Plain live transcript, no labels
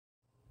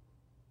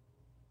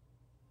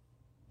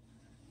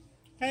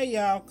Hey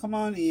y'all, come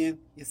on in.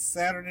 It's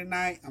Saturday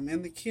night. I'm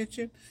in the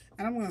kitchen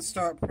and I'm going to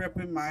start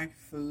prepping my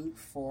food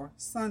for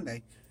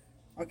Sunday.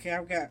 Okay,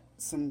 I've got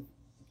some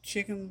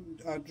chicken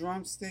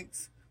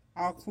drumsticks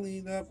all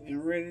cleaned up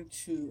and ready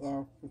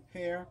to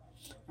prepare.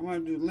 I'm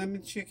going to do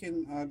lemon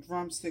chicken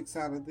drumsticks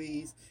out of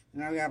these,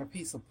 and I got a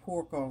piece of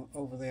pork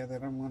over there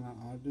that I'm going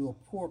to do a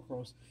pork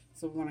roast.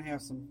 So we're going to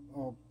have some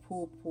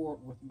pulled pork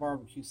with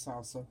barbecue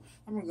sauce. So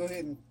I'm going to go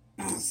ahead and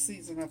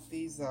season up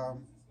these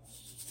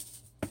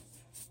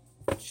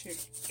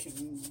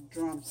chicken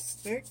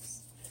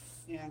drumsticks,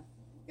 and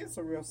it's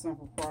a real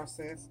simple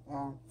process.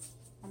 I'm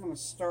going to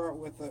start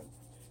with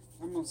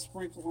I'm going to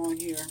sprinkle on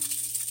here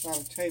about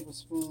a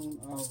tablespoon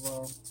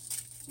of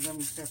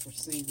lemon pepper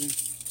seasoning.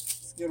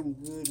 Let's get them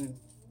good and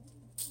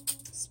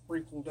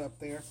sprinkled up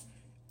there.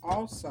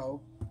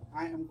 Also,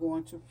 I am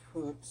going to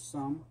put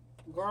some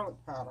garlic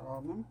powder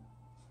on them.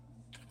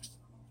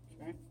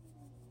 Okay,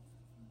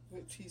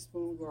 good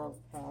teaspoon of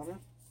garlic powder.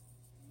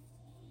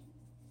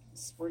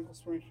 Sprinkle,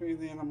 and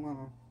then I'm going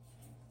to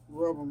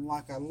rub them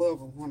like I love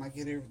them when I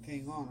get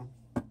everything on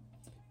them.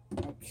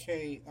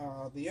 Okay,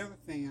 the other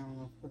thing I'm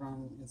going to put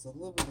on them is a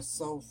little bit of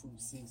soul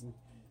food seasoning.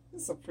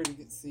 This is a pretty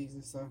good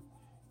seasoning, so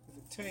if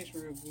it tastes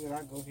real good,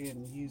 I go ahead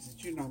and use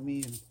it. You know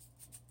me and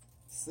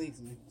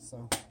seasoning,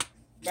 so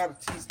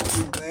about a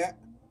teaspoon of that.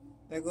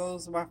 There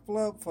goes my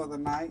flub for the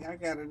night. I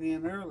got it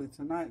in early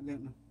tonight,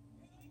 didn't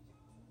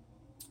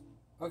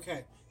I?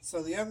 Okay,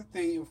 so the other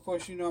thing, of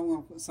course, you know I'm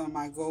going to put some of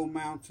my Gold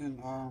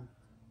Mountain,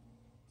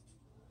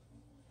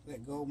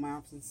 that Gold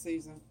Mountain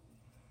season.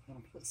 I'm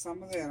going to put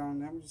some of that on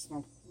there.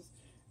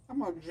 I'm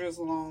going to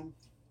drizzle on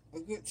a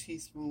good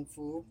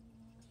teaspoonful.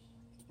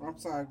 I'm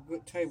sorry, a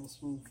good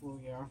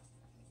tablespoonful, y'all.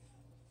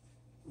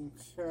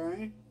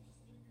 Okay.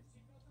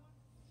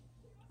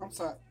 I'm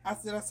sorry, I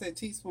said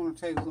teaspoon or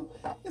tablespoon.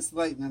 It's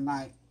late in the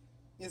night.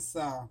 It's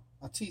a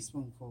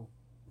teaspoonful.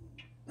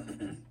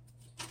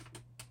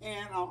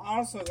 And I'm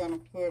also going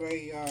to put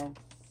a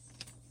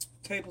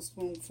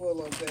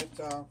tablespoonful of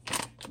that,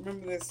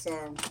 remember this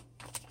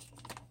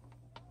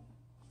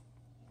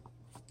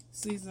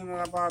seasoning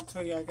that I bought? I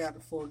told you I got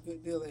it for a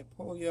good deal at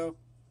Pollo.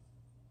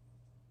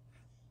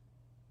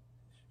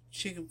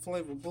 Chicken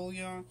flavored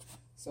bouillon.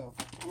 So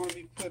I'm going to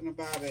be putting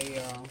about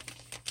a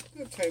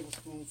good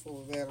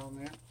tablespoonful of that on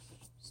there.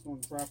 Just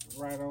going to drop it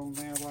right on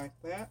there like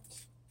that.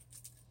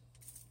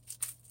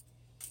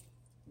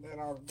 That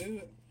ought to do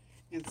it.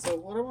 And so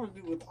what I'm going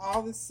to do with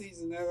all this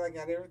seasoning, now that I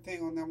got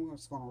everything on there, I'm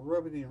just going to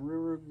rub it in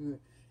real good.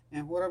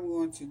 And what I'm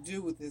going to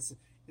do with this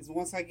is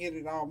once I get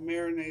it all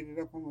marinated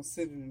up, I'm going to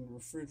sit it in the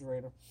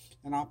refrigerator,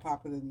 and I'll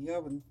pop it in the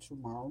oven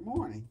tomorrow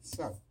morning.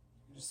 So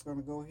I'm just going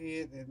to go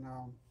ahead and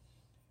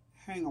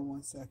hang on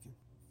one second.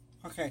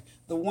 Okay,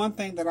 the one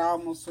thing that I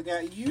almost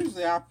forgot,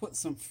 usually I put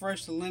some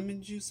fresh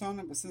lemon juice on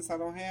it, but since I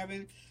don't have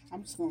any,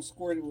 I'm just going to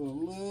squirt it with a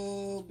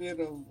little bit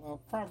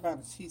of, probably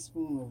about a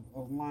teaspoon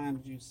of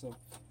lime juice, so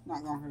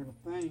not going to hurt a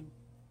thing.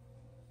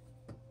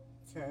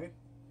 Okay,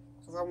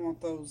 because I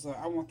want those,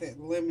 I want that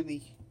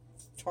lemony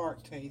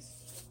tart taste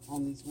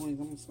on these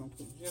wings. I'm just going to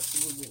put just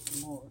a little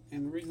bit more,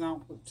 and the reason I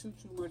don't put too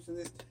much of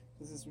this,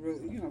 because it's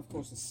really, you know, of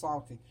course it's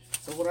salty.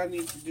 So what I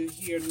need to do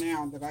here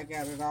now that I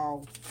got it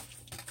all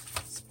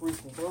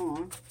sprinkled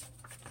on,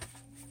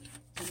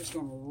 I'm just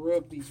going to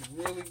rub these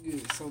really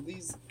good. So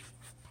these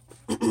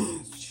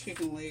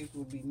chicken legs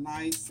will be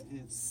nice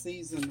and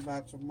seasoned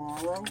by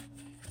tomorrow.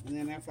 And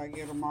then after I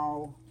get them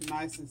all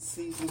nice and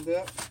seasoned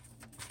up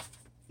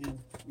and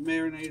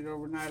marinated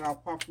overnight, I'll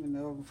pop them in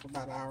the oven for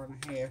about an hour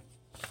and a half.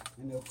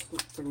 And they'll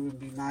cook through and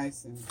be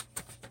nice and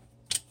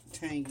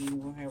tangy.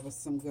 We'll have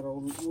some good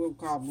old, we'll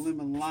call them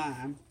lemon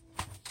lime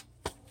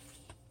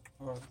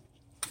or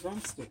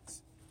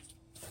drumsticks.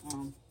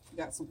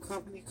 Got some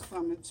company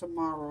coming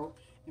tomorrow,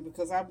 and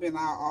because I've been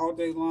out all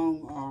day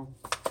long,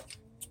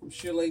 I'm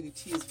sure Lady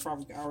T has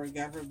probably already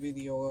got her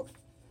video up.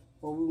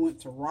 Well, we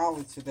went to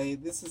Raleigh today.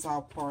 This is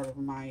all part of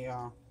my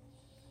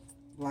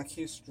Black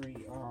History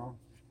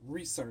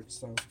research.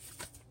 So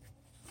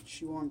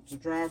she wanted to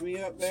drive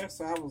me up there,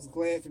 so I was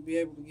glad to be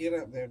able to get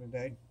up there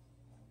today.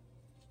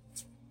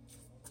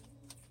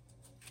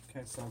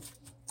 Okay, so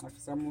like I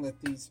said, I'm gonna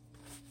let these.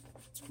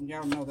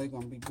 Y'all know they're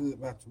gonna be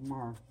good by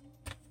tomorrow.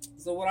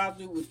 So what I'll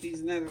do with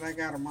these, now that I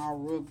got them all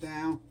rubbed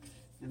down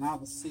and all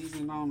the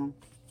seasoning on them,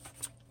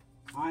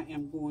 I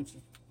am going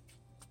to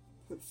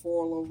put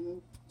foil over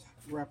them,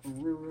 wrap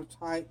them real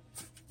tight,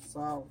 so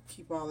I'll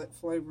keep all that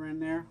flavor in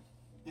there.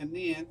 And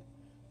then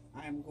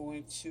I am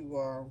going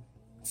to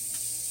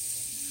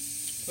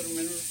put them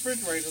in the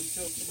refrigerator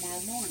until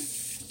tomorrow morning.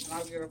 And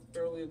I'll get up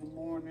early in the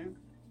morning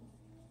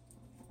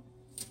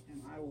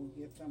and I will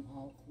get them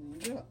all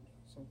cleaned up.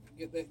 So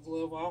get that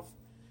glove off.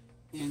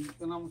 And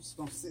then I'm just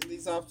going to sit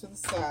these off to the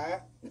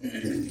side.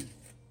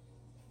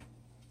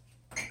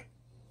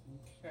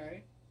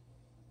 Okay.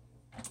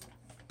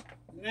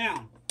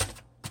 Now,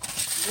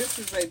 this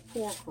is a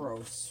pork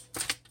roast.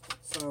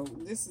 So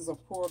this is a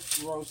pork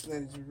roast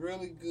that is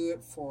really good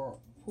for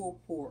pulled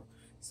pork.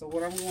 So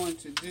what I'm going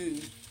to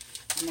do,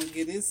 I'm going to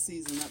get this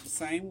seasoned up the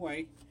same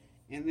way.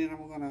 And then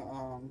I'm going to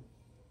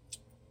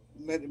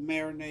let it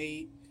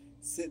marinate,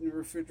 sit in the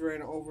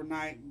refrigerator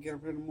overnight, get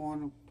up in the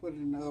morning, put it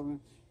in the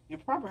oven,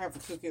 and probably have to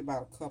cook it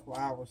about a couple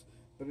hours,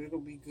 but it'll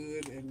be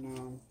good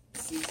and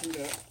seasoned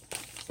up.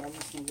 So I'm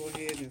just gonna go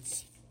ahead and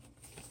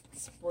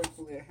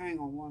sprinkle it. Hang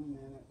on 1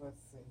 minute.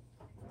 Let's see.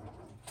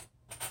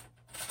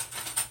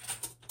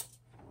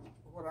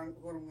 What I'm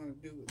gonna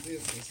do with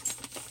this is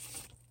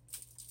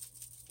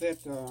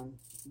that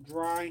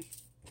dry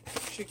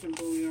chicken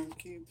bouillon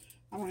cube.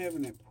 I don't have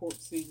any pork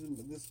seasoning,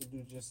 but this will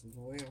do just as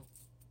well.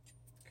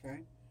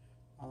 Okay.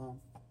 I'm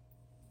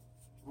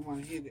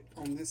gonna hit it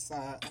on this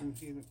side. I'm gonna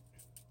hit it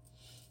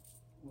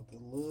with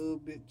a little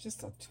bit,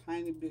 just a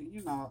tiny bit.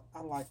 You know,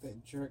 I like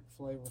that jerk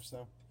flavor,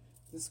 so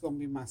this is gonna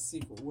be my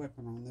secret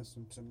weapon on this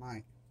one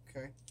tonight.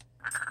 Okay.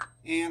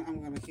 And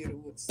I'm gonna hit it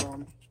with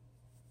some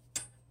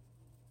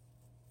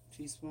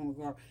teaspoon of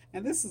garlic.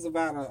 And this is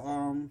about a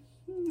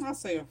I'll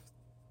say a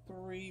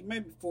 3,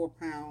 maybe 4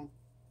 pound.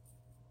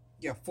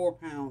 Yeah, 4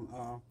 pound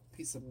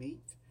piece of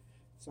meat.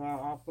 So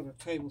I'll put a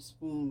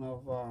tablespoon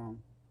of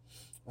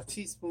a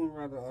teaspoon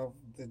rather of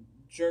the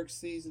jerk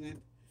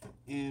seasoning,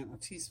 and a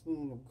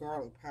teaspoon of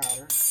garlic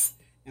powder,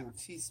 and a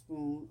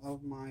teaspoon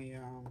of my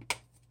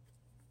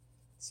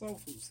soul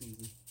food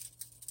seasoning.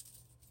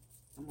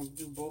 I'm going to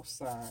do both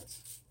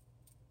sides.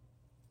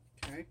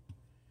 Okay.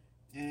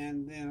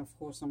 And then, of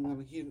course, I'm going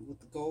to hit it with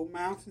the Gold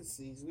Mountain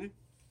seasoning.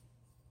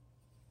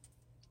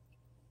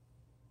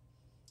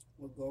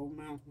 With Gold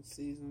Mountain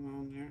seasoning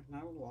on there.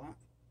 Not a lot.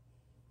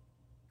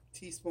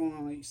 Teaspoon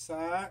on each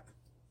side.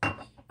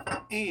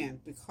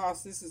 And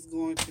because this is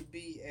going to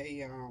be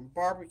a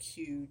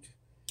barbecued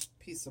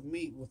piece of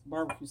meat with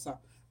barbecue sauce,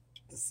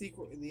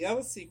 the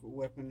other secret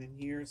weapon in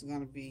here is going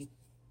to be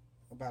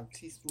about a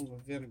teaspoon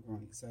of vinegar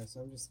on each side.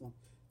 So I'm just going to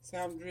see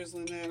how I'm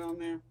drizzling that on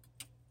there.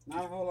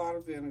 Not a whole lot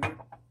of vinegar.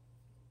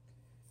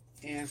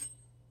 And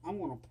I'm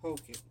going to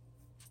poke it.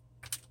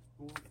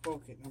 I'm going to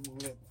poke it. I'm going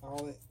to let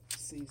all that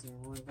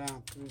seasoning run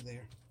down through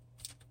there.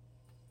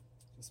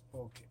 Just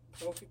poke it.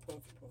 Poke it,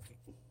 poke it, poke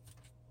it.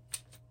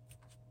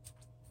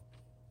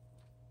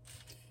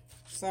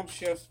 Some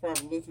chefs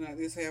probably looking at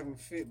this having a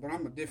fit, but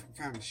I'm a different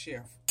kind of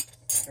chef.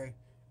 Okay,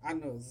 I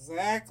know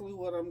exactly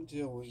what I'm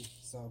doing.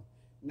 So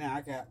now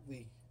I got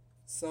the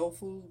soul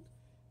food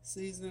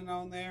seasoning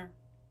on there,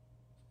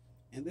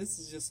 and this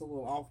is just a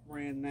little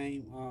off-brand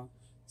name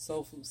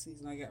soul food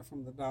seasoning I got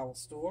from the dollar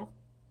store,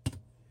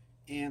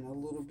 and a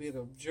little bit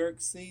of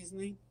jerk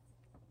seasoning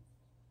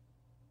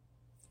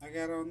I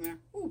got on there.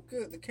 Oh,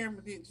 good. The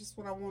camera did just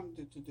what I wanted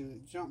it to do.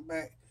 It jumped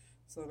back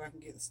so that I can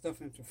get the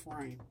stuff into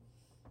frame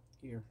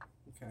here.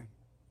 Okay.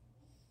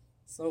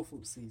 Soul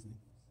food seasoning.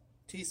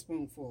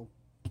 Teaspoonful.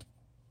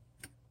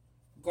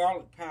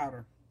 Garlic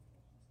powder.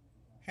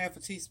 Half a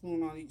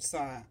teaspoon on each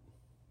side.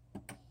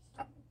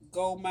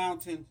 Gold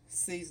Mountain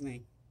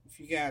seasoning, if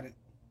you got it.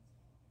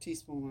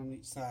 Teaspoon on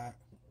each side.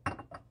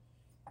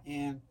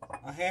 And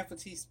a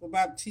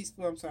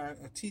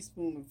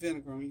teaspoon of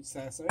vinegar on each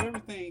side. So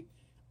everything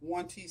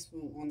 1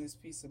 teaspoon on this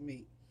piece of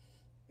meat.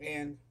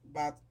 And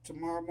by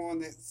tomorrow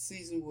morning, that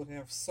seasoning would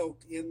have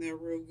soaked in there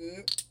real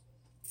good.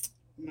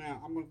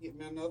 Now, I'm going to get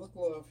me another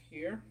glove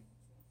here.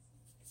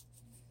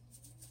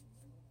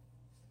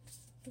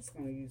 Just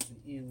going to use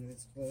the end of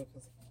this glove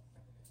because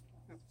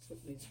I have to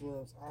put these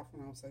gloves off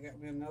and on. So I got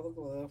me another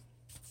glove.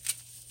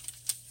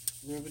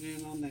 Rub it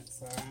in on that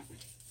side.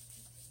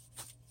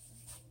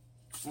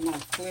 I'm going to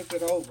flip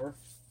it over,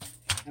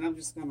 and I'm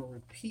just going to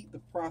repeat the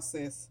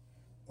process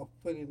of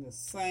putting the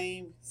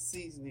same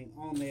seasoning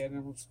on there, and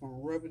I'm just going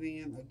to rub it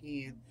in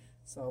again.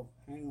 So,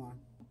 hang on.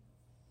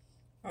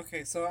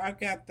 Okay, so I've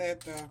got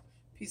that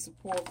piece of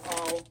pork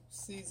all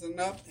seasoned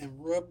up and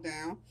rubbed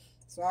down.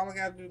 So all I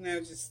got to do now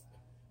is just,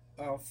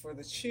 for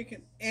the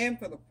chicken and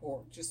for the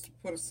pork, just to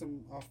put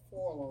some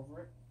foil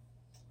over it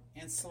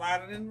and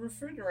slide it in the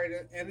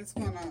refrigerator, and it's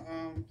going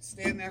to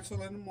stay in there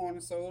till in the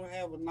morning, so it'll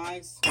have a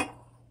nice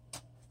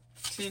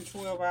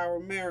 10-12 hour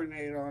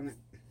marinade on it.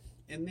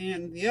 And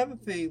then the other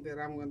thing that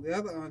the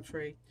other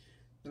entree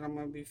that I'm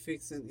going to be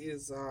fixing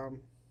is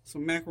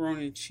some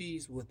macaroni and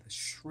cheese with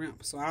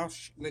shrimp. So I'll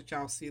let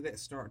y'all see that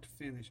start to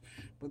finish.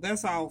 But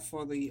that's all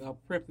for the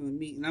prepping the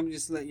meat. And I'm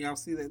just letting y'all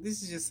see that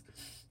this is just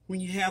when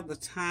you have the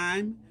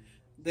time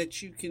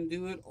that you can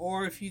do it,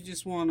 or if you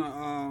just want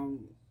to,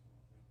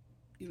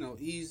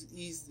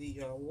 ease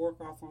the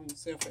work off on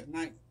yourself at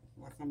night,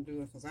 like I'm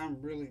doing, because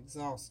I'm really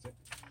exhausted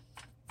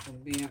from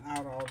being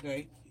out all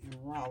day in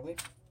Raleigh.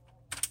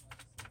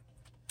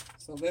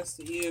 So that's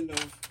the end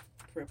of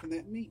prepping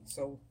that meat.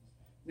 So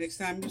next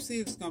time you see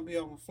it, it's going to be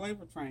on the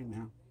flavor train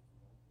now.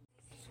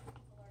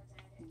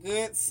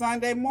 Good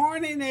Sunday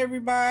morning,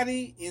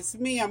 everybody. It's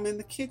me. I'm in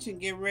the kitchen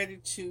getting ready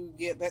to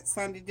get that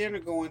Sunday dinner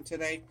going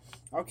today.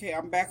 Okay,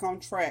 I'm back on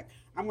track.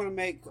 I'm going to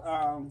make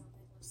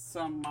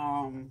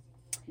some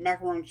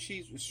macaroni and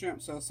cheese with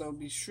shrimp. So it'll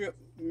be shrimp,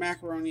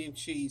 macaroni, and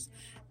cheese.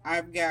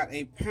 I've got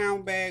a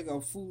pound bag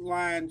of Food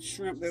Line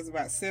shrimp. There's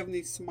about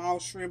 70 small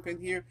shrimp in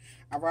here.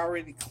 I've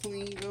already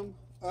cleaned them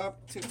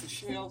up, took the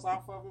shells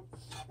off of them,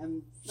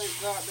 and thank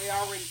God they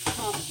already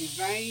come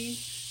deveined.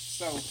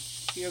 So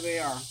here they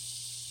are.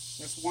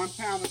 That's 1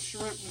 pound of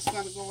shrimp that's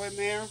going to go in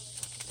there.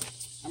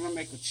 I'm going to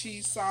make a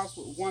cheese sauce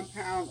with 1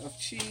 pound of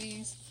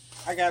cheese.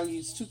 I got to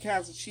use 2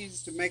 kinds of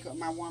cheese to make up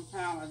my 1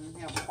 pound. I didn't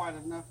have quite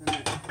enough in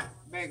that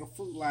bag of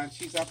Food Line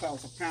cheese. I thought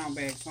it was a pound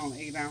bag. It's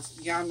only 8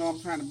 ounces. Y'all know I'm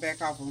trying to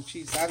back off on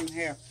cheese. So I didn't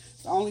have,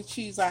 the only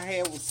cheese I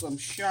had was some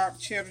sharp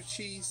cheddar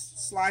cheese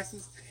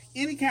slices.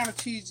 Any kind of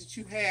cheese that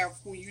you have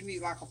when you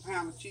need like a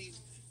pound of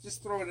cheese,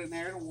 just throw it in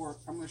there. It'll work.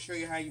 I'm going to show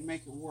you how you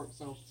make it work.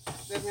 So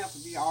it doesn't have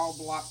to be all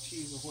block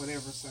cheese or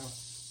whatever. So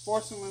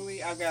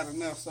fortunately, I got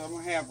enough. So I'm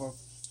going to have a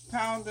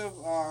pound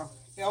of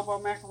elbow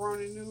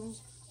macaroni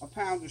noodles, a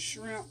pound of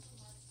shrimp,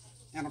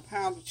 and a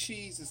pound of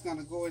cheese is going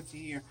to go into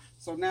here.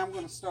 So now I'm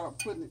going to start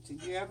putting it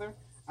together.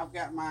 I've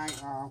got my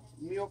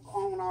milk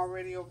on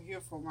already over here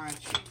for my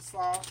cheese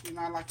sauce. You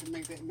know, I like to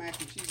make that mac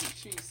and cheese with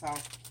cheese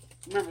sauce.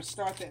 Remember,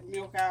 start that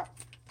milk out.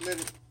 Let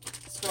it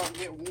start to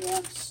get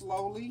warm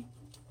slowly.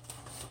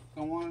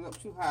 Don't want it up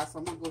too high, so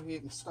I'm going to go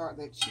ahead and start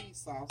that cheese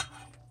sauce.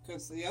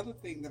 Because the other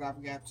thing that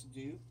I've got to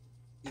do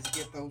is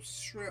get those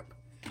shrimp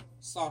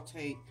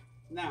sauteed.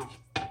 Now,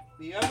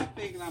 the other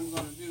thing that I'm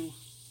going to do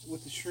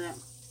with the shrimp,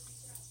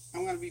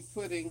 I'm going to be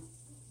putting,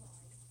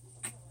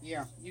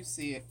 yeah, you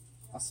see it,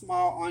 a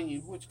small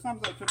onion, which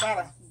comes up to about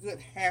a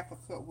good half a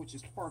cup, which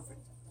is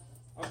perfect.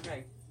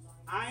 Okay,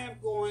 I am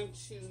going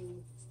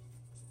to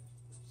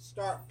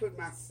start putting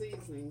my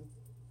seasoning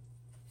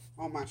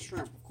on my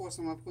shrimp. Of course,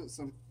 I'm going to put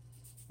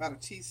about a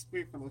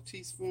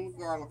teaspoon of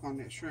garlic on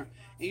that shrimp.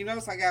 And you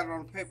notice I got it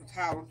on a paper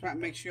towel. I'm trying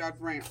to make sure I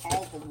drain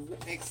all the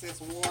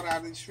excess water out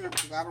of these shrimp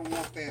because I don't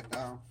want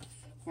that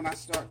when I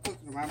start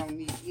cooking them. I don't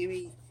need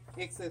any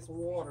excess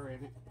water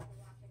in it.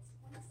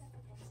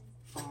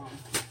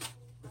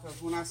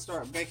 Because when I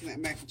start baking that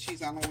mac and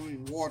cheese, I don't want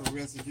any water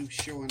residue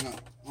showing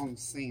up on the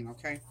scene,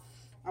 okay?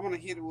 I'm going to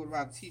hit it with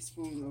about a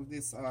teaspoon of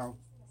this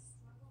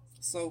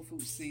soul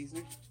food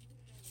seasoning.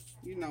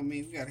 You know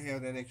me, we got to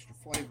have that extra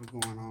flavor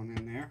going on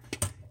in there.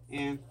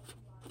 And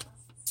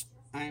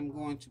I am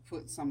going to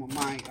put some of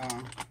my,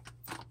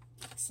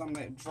 some of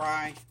that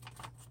dry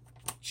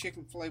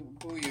chicken flavored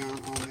bouillon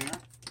on there.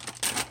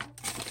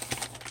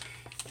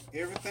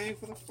 Everything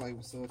for the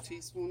flavor. So a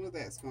teaspoon of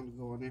that's going to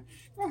go in there.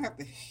 You don't have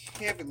to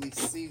heavily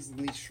season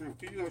these shrimp.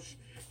 Because you know,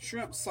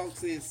 shrimp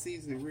soaks in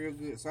seasoning real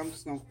good. So I'm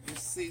just going to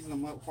season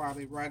them up while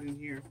they're right in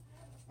here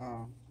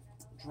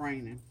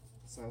draining.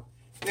 So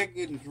they're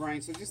good and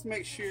drained. So just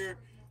make sure,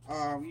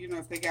 you know,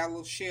 if they got a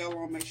little shell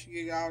on, make sure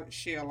you get all the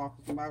shell off.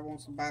 If somebody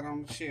wants to bite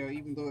on the shell,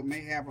 even though it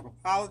may happen,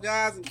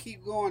 apologize and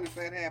keep going if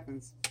that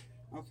happens.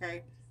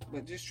 Okay?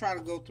 But just try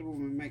to go through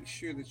them and make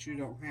sure that you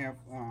don't have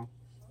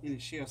any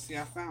shell. See,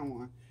 I found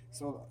one.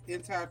 So the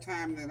entire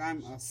time that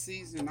I'm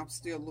seasoning, I'm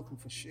still looking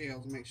for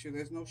shells. Make sure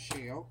there's no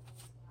shell.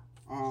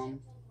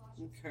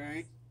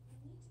 Okay.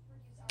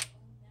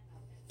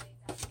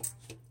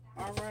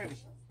 Alrighty.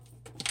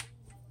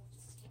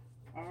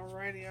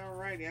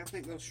 Alrighty. I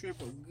think those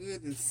shrimp are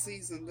good and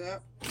seasoned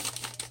up.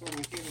 So I'm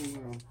going to hit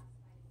them with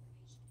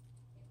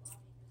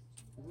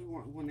we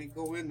want, when they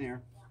go in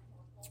there,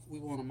 we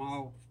want them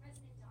all.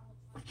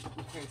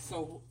 Okay,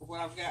 so what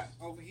I've got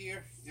over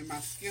here in my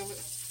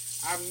skillet,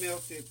 I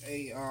melted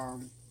a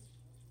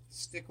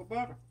stick of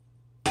butter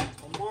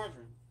or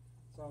margarine.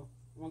 So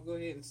I'm going to go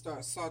ahead and start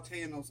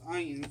sauteing those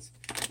onions.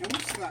 And we're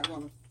just not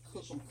going to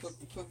cook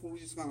them. We're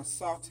just going to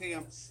saute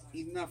them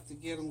enough to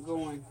get them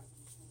going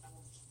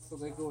so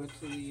they go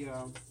into the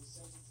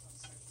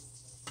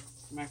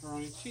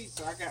macaroni and cheese.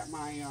 So I got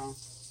my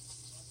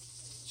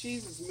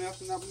cheese is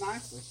melting up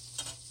nicely.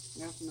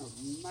 Melting up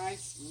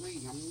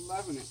nicely. I'm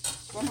loving it.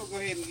 So I'm going to go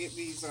ahead and get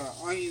these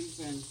onions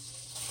and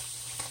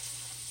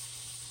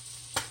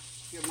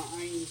get my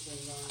onions and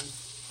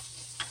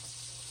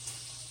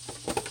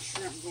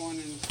shrimp going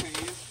in the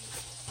pan.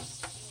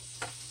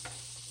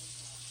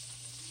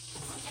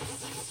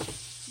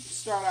 You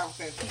start out with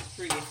that heat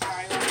pretty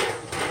high.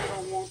 You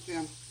don't want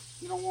them.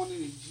 You don't want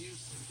any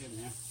juice in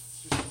there.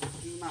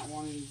 Just do not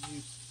want any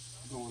juice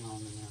going on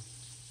in there.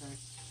 Okay.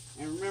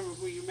 And remember,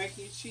 when you're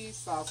making your cheese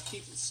sauce,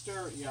 keep it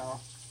stirred, y'all.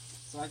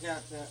 So I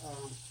got that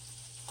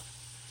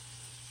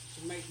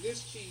to make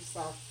this cheese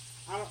sauce.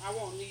 I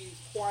won't need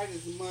quite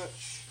as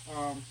much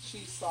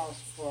cheese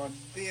sauce for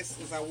this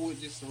as I would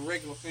just a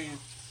regular pan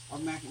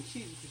of mac and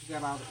cheese because you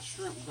got all that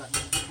shrimp, got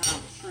that kind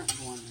of shrimp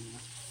going in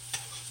there.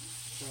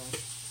 So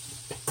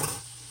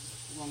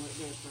I'm gonna let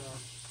that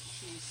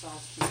cheese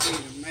sauce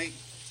continue to make.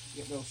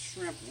 Get those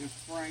shrimp in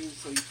frame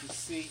so you can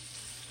see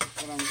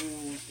what I'm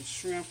doing with the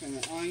shrimp and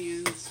the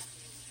onions.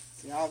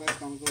 See, all that's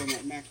gonna go in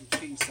that mac and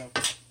cheese. So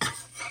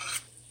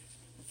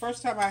the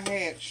first time I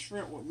had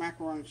shrimp with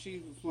macaroni and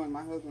cheese was when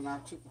my husband and I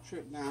took a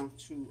trip down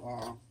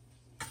to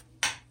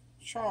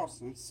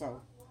Charleston.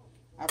 So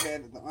I've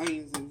added the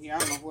onions in here. I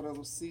don't know what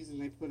other season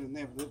they put in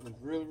there, but it was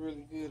really,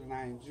 really good, and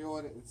I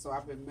enjoyed it. And so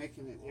I've been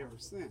making it ever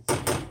since.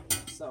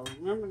 So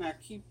remember now,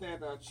 keep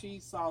that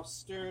cheese sauce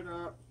stirred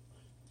up,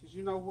 because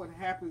you know what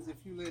happens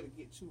if you let it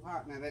get too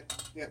hot. Now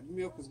that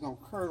milk is going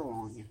to curdle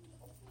on you,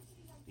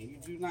 and you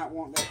do not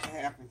want that to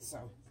happen.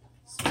 So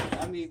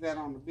I need that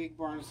on the big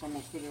burner, so I'm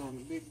going to put it on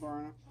the big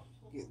burner.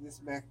 Get this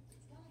back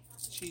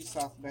cheese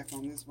sauce back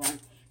on this burner.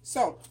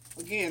 So,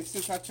 again,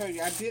 since I told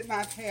you I did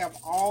not have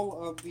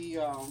all of the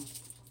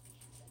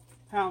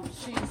pound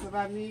of cheese that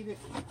I needed,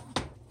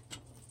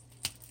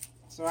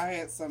 so I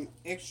had some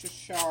extra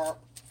sharp,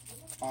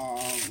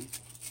 I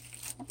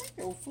think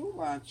they were Food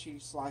Line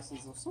cheese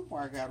slices or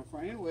somewhere I got them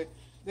from. Anyway,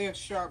 they're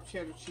sharp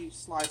cheddar cheese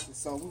slices,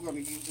 so we're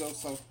going to use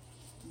those. So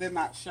they're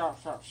not sharp,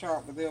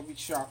 but they'll be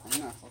sharp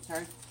enough,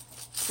 okay?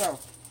 So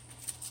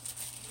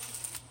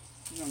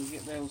we're going to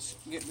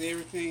get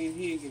everything in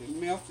here and get it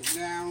melted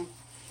down.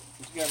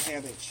 But you got to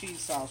have that cheese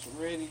sauce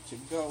ready to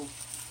go.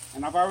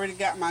 And I've already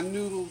got my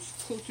noodles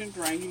cooked and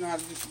drained. You know, I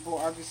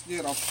just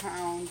did a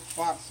pound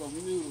box of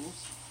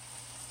noodles.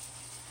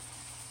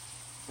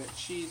 That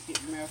cheese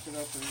get melted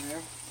up in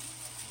there.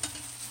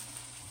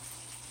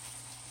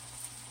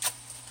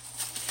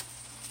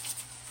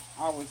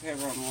 I always have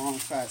it on the wrong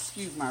side.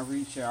 Excuse my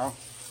reach, y'all.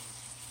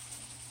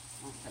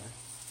 Okay,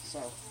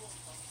 so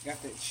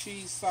got that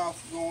cheese sauce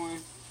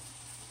going.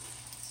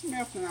 It's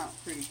melting out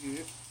pretty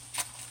good.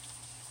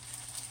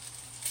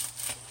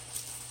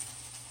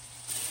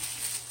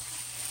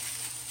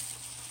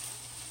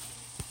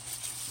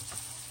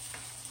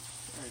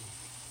 Okay.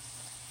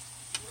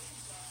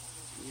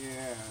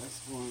 Yeah, it's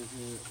going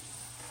good.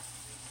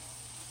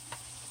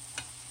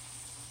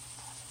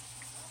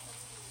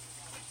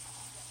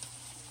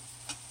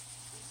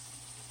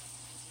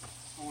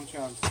 I want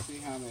y'all to see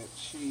how that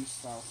cheese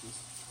sauce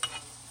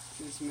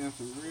is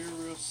melting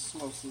real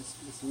slow. So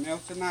it's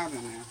melting out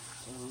in there.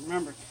 So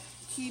remember,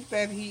 keep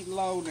that heat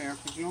low now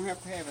because you don't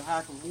have to have it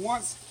high. Because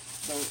once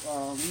the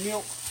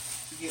milk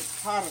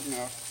gets hot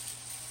enough,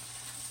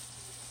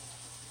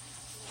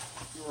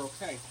 you're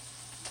okay.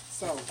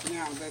 So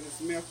now that it's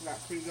melted out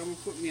pretty good, I'm going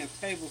to put me a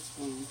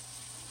tablespoon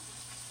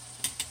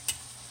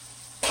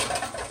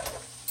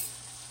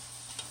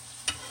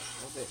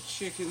of that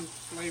chicken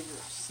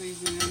flavored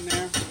seasoning in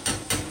there.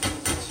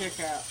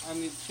 I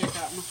need to check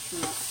out my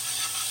shrimp.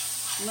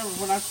 Remember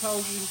when I told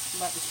you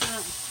about the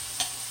shrimp?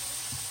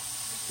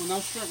 When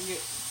those shrimp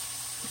get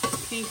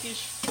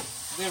pinkish,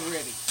 they're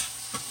ready.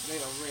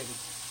 They are ready.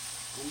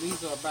 And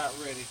these are about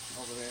ready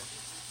over there.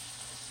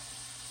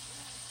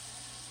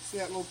 See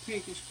that little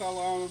pinkish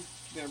color on them?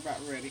 They're about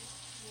ready.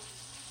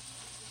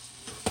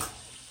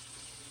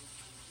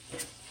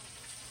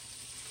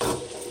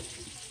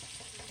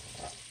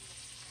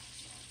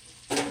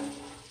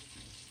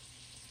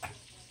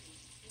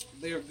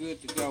 They're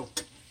good to go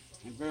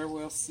and very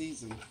well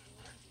seasoned.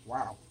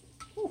 Wow.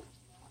 Whew.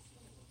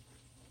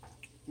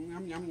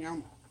 Yum, yum,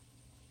 yum.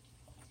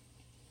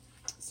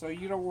 So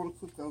you don't want to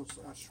cook those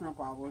shrimp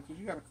all the way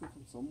because you got to cook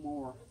them some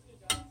more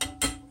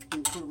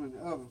and put them in the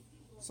oven.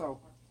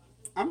 So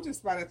I'm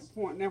just about at the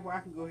point now where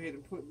I can go ahead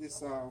and put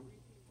this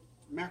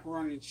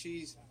macaroni and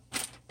cheese,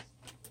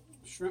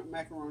 shrimp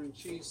macaroni and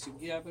cheese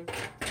together.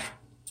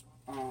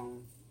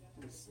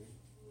 Let's see.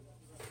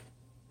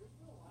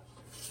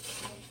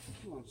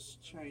 Let's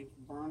change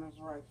burners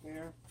right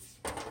there.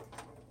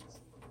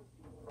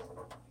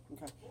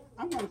 Okay,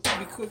 I'm going to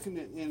be cooking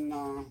it in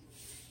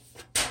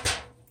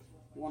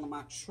one of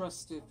my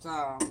trusted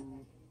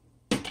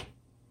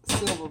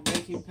silver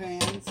baking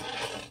pans.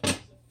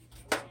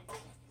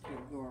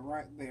 Going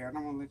right there, and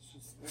I'm going to let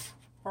you see.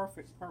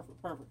 Perfect.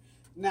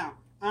 Now,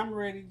 I'm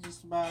ready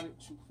just about it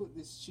to put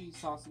this cheese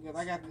sauce together.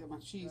 I got to get my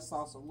cheese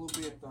sauce a little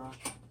bit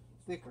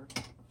thicker.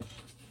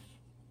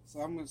 So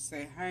I'm going to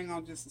say, hang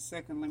on just a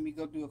second. Let me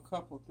go do a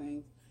couple of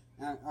things.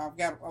 I've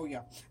got,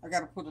 I got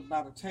to put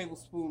about a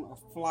tablespoon of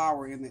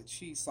flour in that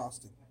cheese sauce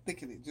to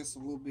thicken it just a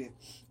little bit.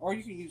 Or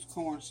you can use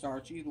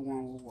cornstarch. Either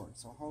one will work.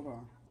 So hold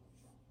on.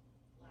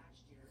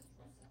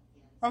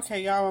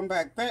 Okay, y'all, I'm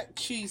back. That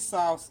cheese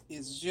sauce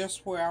is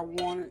just where I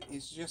want it.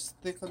 It's just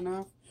thick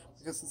enough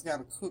because it's got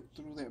to cook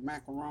through that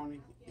macaroni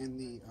and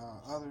the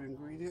other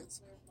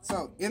ingredients.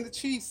 So, in the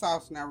cheese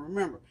sauce, now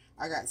remember,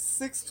 I got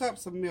 6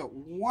 cups of milk.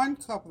 1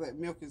 cup of that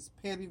milk is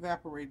pet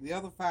evaporated. The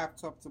other 5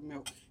 cups of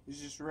milk is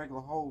just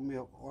regular whole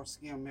milk or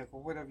skim milk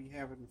or whatever you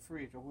have in the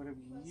fridge or whatever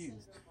you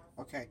use.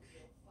 Okay,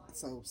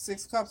 so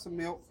 6 cups of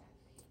milk,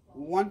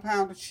 1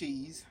 pound of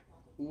cheese,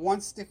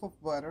 1 stick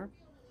of butter,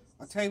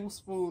 a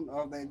tablespoon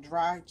of that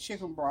dry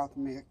chicken broth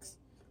mix,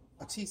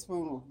 a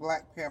teaspoon of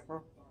black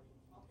pepper,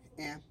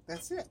 and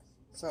that's it.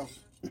 So,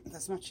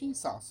 that's my cheese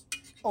sauce.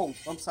 Oh,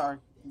 I'm sorry.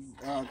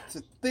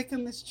 To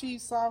thicken this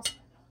cheese sauce,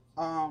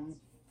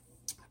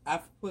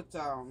 I've put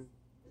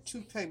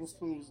 2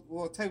 tablespoons,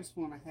 well, a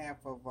tablespoon and a half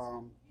of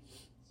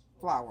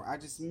flour. I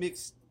just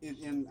mixed it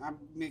in. I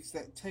mixed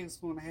that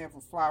tablespoon and a half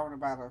of flour in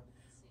about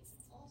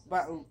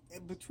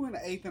between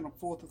an eighth and a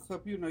fourth of a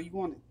cup. You know, you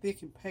want it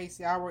thick and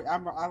pasty. I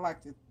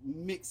like to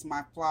mix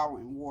my flour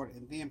and water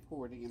and then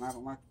pour it in. I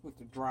don't like to put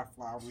the dry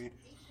flour in.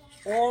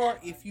 Or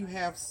if you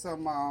have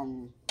some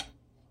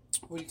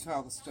what do you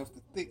call the stuff?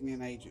 The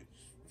thickening agent.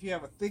 If you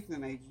have a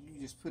thickening agent,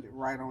 you just put it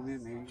right on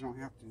in there. You don't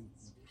have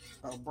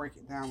to break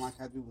it down like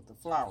I do with the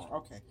flour.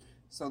 Okay,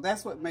 so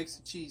that's what makes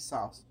the cheese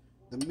sauce.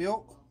 The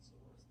milk,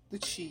 the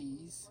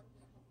cheese,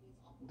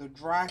 the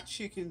dry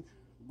chicken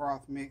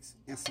broth mix,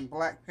 and some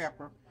black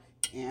pepper,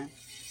 and,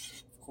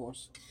 of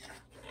course,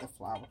 the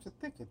flour to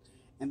thicken.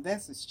 And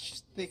that's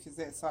as thick as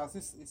that sauce.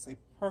 This is a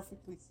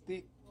perfectly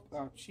thick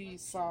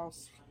cheese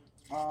sauce.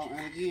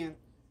 And again,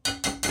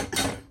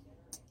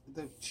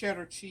 the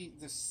cheddar cheese,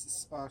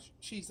 the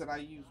cheese that I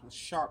used was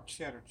sharp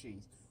cheddar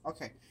cheese.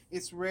 Okay,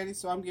 it's ready,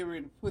 so I'm getting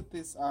ready to put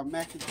this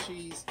mac and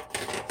cheese,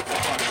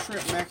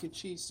 shrimp mac and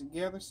cheese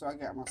together. So I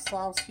got my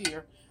sauce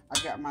here. I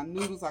got my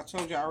noodles. I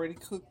told you I already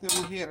cooked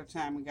them ahead of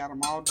time and got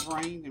them all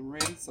drained and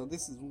ready. So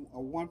this is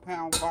a 1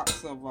 pound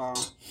box of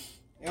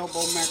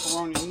elbow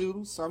macaroni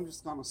noodles. So I'm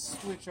just going to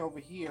switch over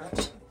here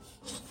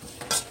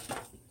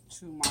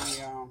to my,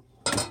 I'm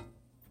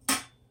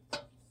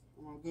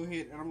going to go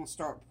ahead and I'm going to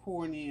start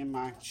pouring in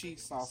my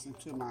cheese sauce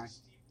into my,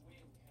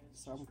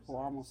 so I'm going to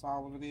pour almost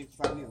all of it in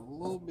because I need a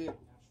little bit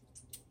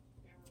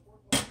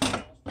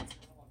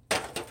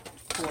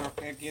pour up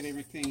there, get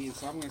everything in.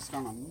 So I'm just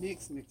going to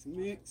mix.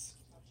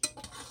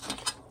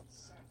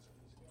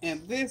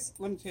 And this,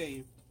 let me tell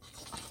you,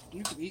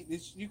 you can eat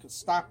this, you can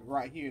stop it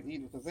right here and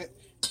eat it because that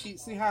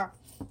cheese, see how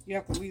you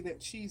have to leave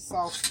that cheese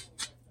sauce.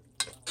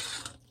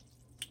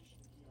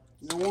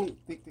 You don't want it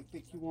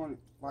thick, you want it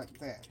like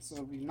that. So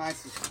it'll be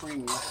nice and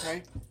creamy,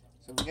 okay?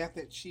 So we got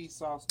that cheese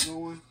sauce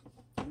going.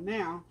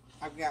 Now,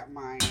 I've got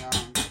my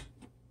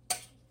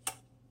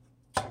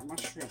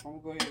shrimp.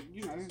 I'm going to go ahead,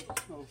 you know,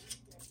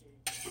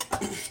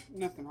 there's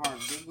nothing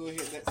hard to do. Go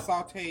ahead, that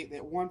sauteed,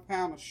 that 1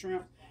 pound of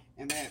shrimp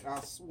and that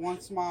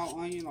 1 small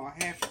onion or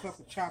a half cup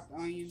of chopped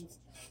onions,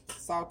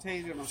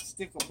 sauteed in a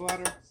stick of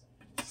butter,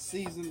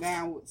 seasoned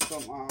down with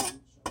some a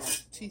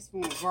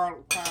teaspoon of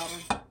garlic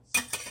powder,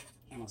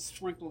 and a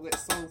sprinkle of that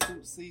soul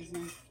food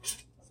seasoning.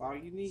 That's all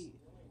you need.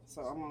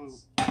 So I'm going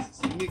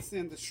to mix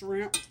in the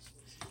shrimp.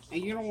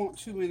 And you don't want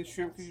too many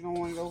shrimp because you don't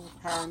want it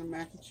overpowering the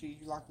mac and cheese.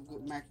 You like a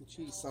good mac and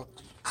cheese. So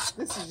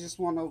this is just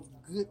one of those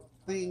good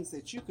things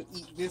that you could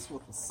eat this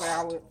with a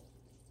salad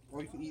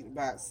or you can eat it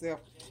by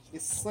itself.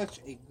 It's such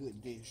a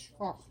good dish.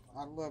 Oh,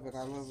 I love it.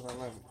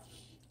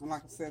 And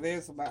like I said,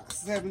 there's about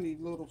 70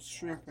 little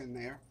shrimp in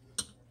there.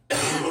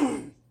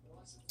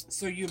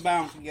 So you're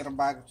bound to get a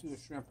bite or two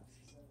of shrimp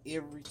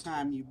every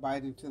time you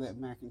bite into that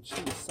mac and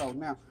cheese. So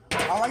now,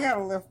 all I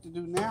got left to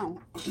do now,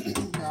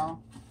 y'all,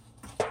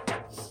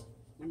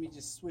 let me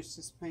just switch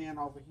this pan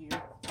over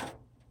here.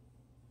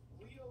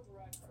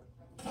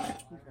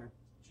 Okay.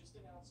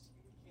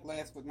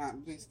 Last but not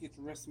least, get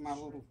the rest of my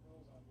little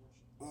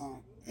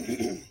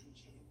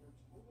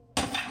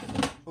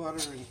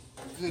butter and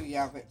goodie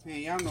out of that pan.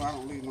 Y'all know I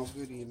don't leave no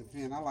goodie in the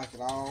pan. I like it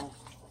all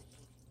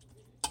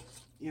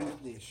in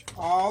the dish.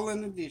 All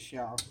in the dish,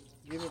 y'all.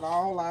 Get it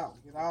all out.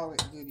 Get all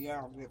that goodie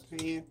out of that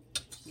pan.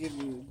 Get it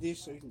in the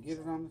dish so you can get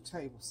it on the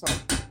table. So,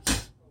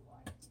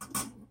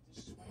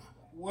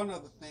 one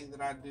other thing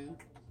that I do,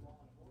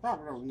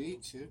 probably don't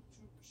need to,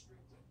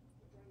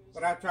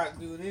 but I try to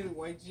do it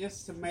anyway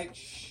just to make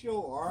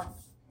sure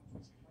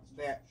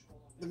that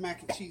the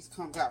mac and cheese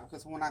comes out,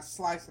 because when I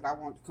slice it, I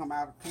want it to come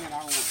out of the pan. I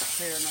don't want it to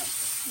tear nothing.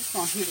 I'm just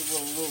going to hit it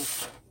with a little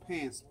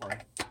pan spray.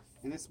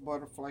 And it's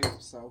butter flavor,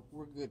 so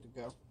we're good to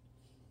go.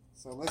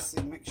 So let's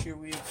see, make sure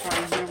we're in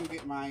frame here. I'm going to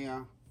get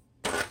my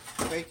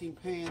baking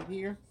pan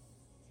here.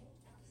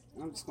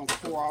 I'm just going to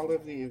pour all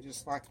of it in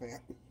just like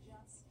that.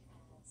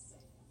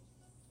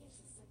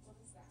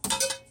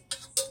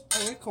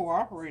 Oh, it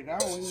cooperated. I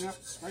don't even have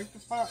to scrape the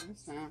pot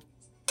this time.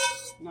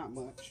 Not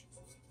much.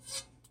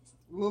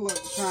 Lula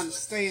trying to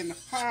stay in the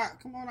pot.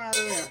 Come on out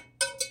of there.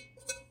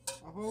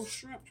 A whole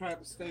shrimp tried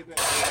to stay back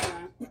this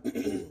time.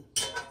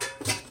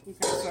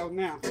 Okay, so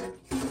now,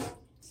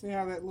 see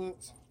how that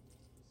looks?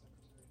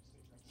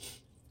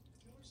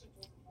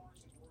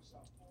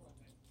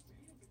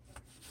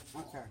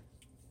 Okay.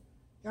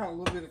 Got a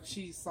little bit of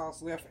cheese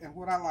sauce left, and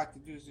what I like to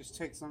do is just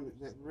take some of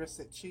that rest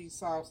of that cheese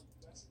sauce,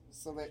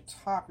 so that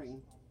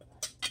topping,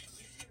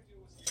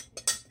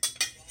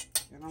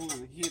 and I'm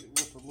going to hit it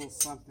with a little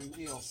something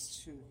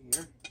else too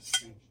here. Let's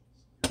see.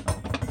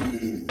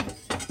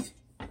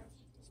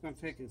 It's going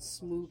to take and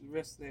smooth the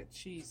rest of that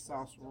cheese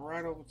sauce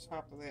right over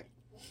top of that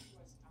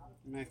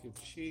mac and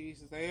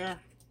cheese there.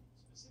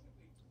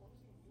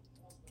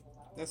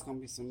 That's going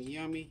to be some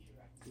yummy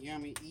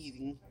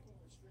eating.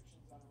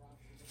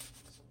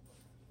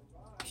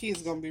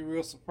 Kids going to be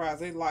real surprised.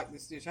 They like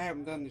this dish. I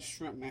haven't done this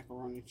shrimp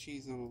macaroni and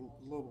cheese in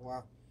a little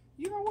while.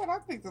 You know what? I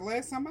think the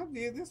last time I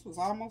did this was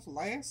almost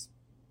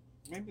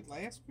maybe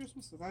last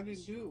Christmas, because I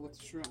didn't do it with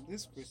the shrimp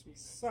this Christmas.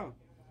 So,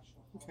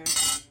 okay.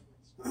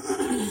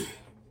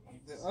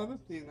 The other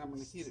thing I'm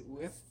going to hit it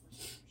with,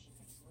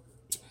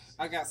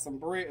 I got some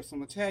bread,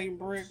 some Italian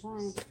bread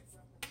crumbs.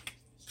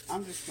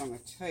 I'm just going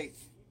to take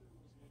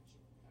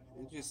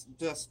and just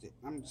dust it.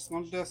 I'm just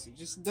going to dust it.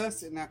 Just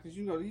dust it now, because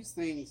you know these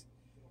things,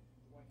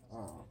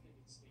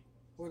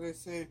 what they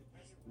say,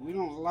 we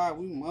don't lie,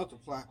 we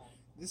multiply.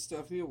 This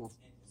stuff here will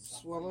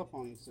swell up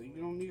on you, so you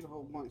don't need a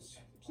whole bunch.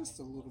 Just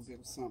a little bit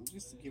of something,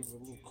 just to give it a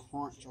little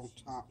crunch on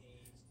top.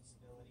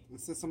 And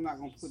since I'm not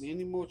going to put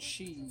any more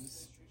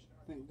cheese,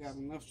 I think we got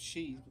enough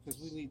cheese, because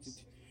we need to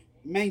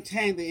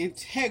maintain the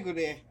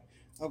integrity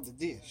of the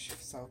dish.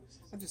 So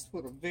I just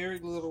put a very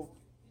little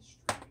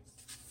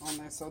on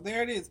there. So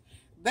there it is.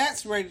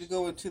 that's ready to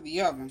go into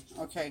the oven.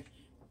 Okay,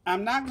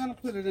 I'm not going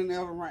to put it in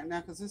the oven right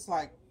now because it's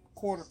like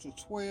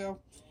 11:45.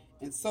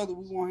 And so that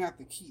we won't have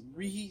to keep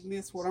reheating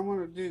this, what I'm going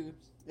to do,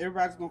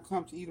 everybody's going to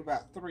come to eat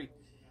about 3.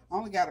 I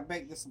only got to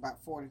bake this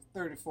about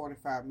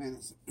 45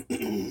 minutes.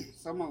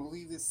 So I'm going to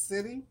leave this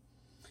sitting.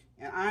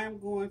 And I am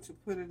going to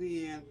put it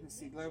in, let's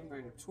see,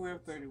 11:30,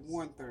 12:30,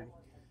 1:30.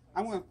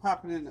 I'm going to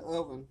pop it in the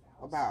oven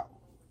about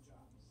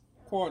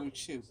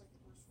 1:45.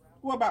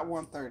 Well, about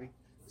 1:30.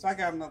 So I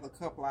got another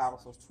couple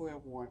hours, so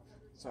 12:1.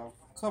 So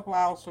a couple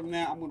hours from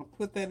now, I'm going to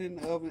put that in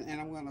the oven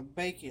and I'm going to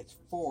bake it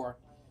for,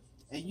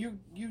 and you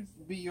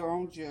be your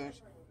own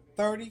judge,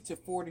 30 to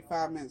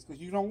 45 minutes,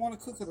 because you don't want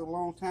to cook it a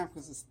long time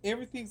because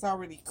everything's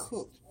already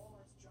cooked.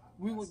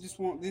 We would just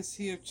want this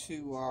here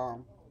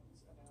to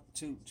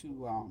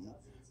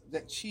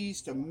that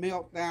cheese to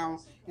melt down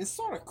and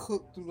sort of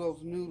cook through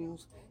those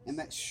noodles and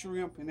that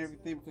shrimp and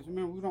everything, because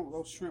remember, we don't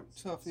want those shrimp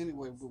tough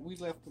anyway, but we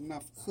left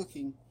enough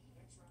cooking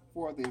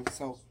for them.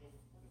 So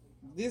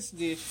this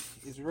dish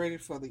is ready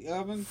for the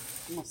oven.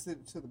 I'm going to set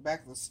it to the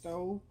back of the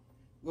stove.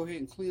 Go ahead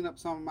and clean up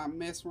some of my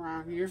mess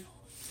around here.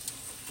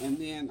 And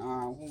then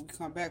when we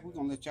come back, we're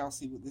going to let y'all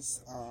see what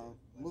this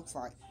looks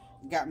like.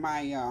 Got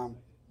my,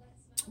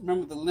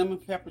 remember the lemon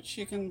pepper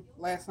chicken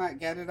last night?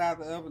 Got it out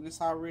of the oven. It's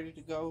all ready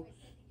to go.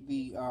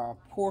 The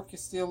pork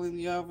is still in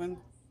the oven.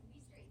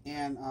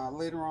 And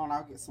later on,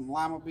 I'll get some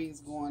lima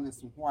beans going and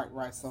some white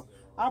rice. So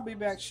I'll be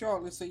back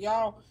shortly. So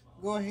y'all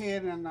go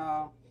ahead and,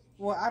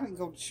 well, I didn't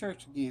go to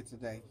church again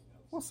today.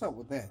 What's up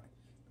with that?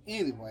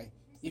 Anyway,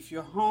 if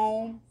you're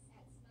home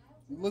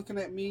looking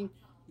at me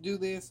do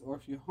this, or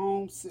if you're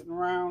home sitting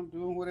around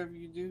doing whatever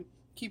you do,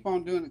 keep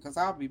on doing it because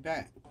I'll be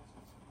back.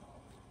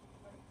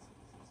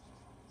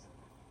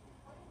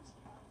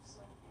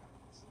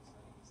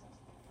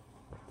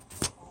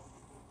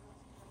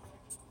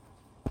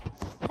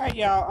 Hey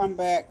y'all, I'm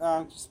back.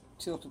 Just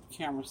tilted the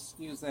camera,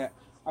 excuse that.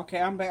 Okay,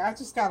 I'm back. I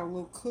just got a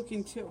little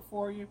cooking tip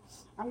for you.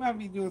 I'm going to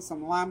be doing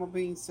some lima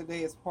beans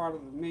today as part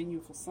of the menu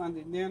for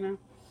Sunday dinner.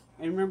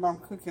 And remember, I'm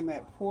cooking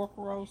that pork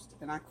roast,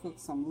 and I cooked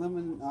some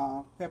lemon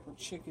pepper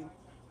chicken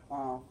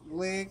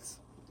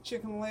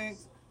chicken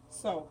legs.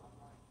 So,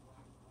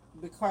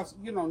 because,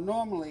 you know,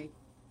 normally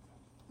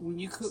when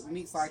you cook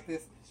meats like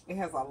this, it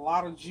has a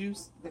lot of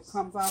juice that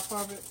comes out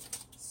of it.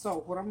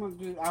 So what I'm going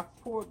to do, I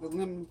poured the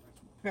lemon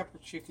pepper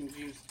chicken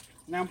juice.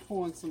 Now I'm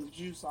pouring some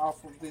juice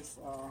off of this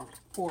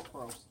pork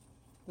roast.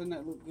 Doesn't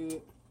that look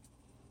good?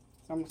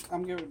 So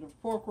I'm getting, the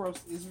pork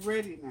roast is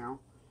ready now.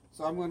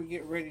 So I'm going to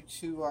get ready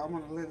to, I'm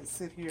going to let it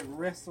sit here and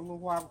rest a little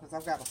while because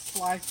I've got to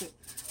slice it.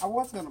 I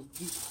was going to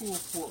do pulled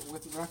pork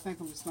with it, but I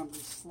think I'm just going to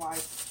do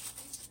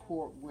sliced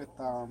pork with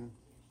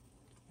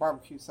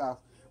barbecue sauce.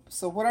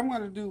 So what I'm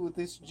going to do with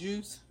this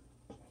juice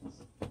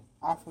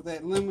off of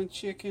that lemon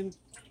chicken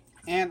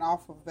and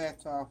off of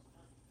that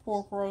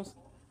pork roast,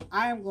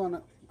 I am going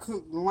to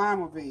cook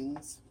lima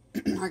beans.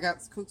 I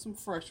got to cook some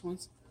fresh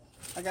ones.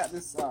 I got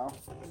this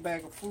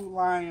bag of Food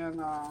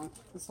Lion.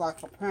 It's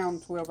like a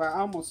pound, 12 ounce,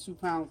 almost 2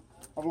 pounds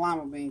of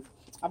lima beans.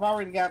 I've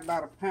already got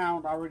about a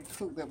pound already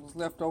cooked that was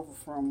left over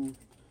from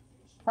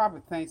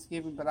probably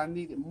Thanksgiving, but I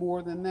needed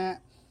more than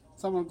that.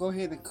 So I'm going to go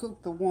ahead and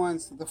cook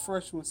the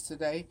fresh ones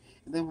today.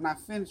 And then when I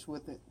finish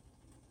with it,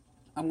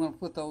 I'm going to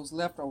put those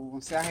leftover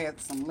ones. See, I had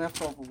some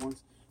leftover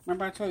ones.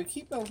 Remember I told you,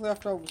 keep those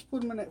leftovers,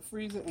 put them in that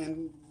freezer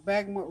and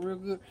bag them up real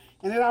good.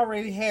 And it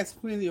already has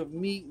plenty of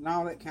meat and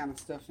all that kind of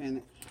stuff in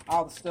it.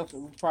 All the stuff that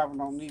we probably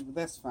don't need, but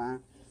that's fine.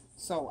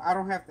 So I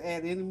don't have to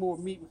add any more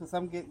meat because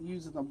I'm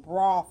using the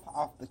broth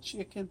off the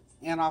chicken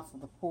and off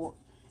of the pork.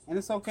 And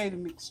it's okay to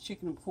mix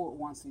chicken and pork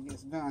once it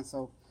gets done.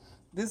 So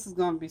this is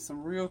going to be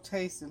some real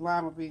tasty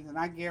lima beans, and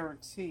I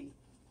guarantee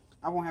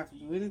I won't have to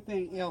do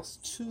anything else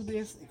to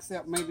this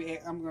except maybe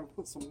I'm going to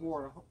put some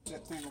water.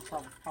 That thing will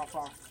probably pop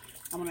off.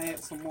 I'm going to add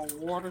some more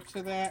water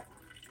to that.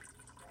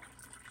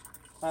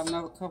 About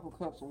another couple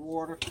cups of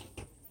water.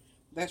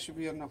 That should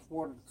be enough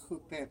water to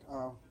cook that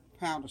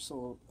pound or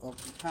so of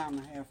a pound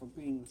and a half of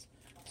beans.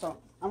 So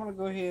I'm going to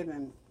go ahead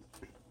and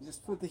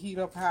just put the heat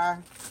up high.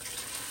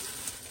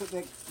 Put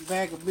that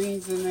bag of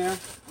beans in there.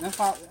 And that's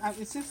all.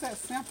 It's just that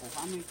simple.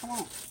 I mean, come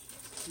on.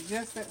 It's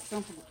just that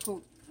simple to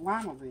cook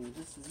lima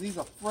beans. These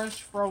are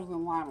fresh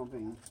frozen lima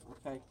beans.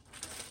 Okay.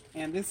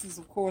 And this is,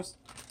 of course,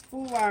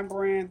 Food Line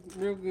brand,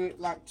 real good,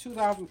 like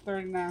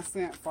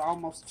 $2.39 for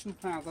almost 2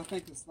 pounds. I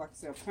think it's, like I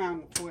said, a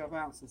pound and 12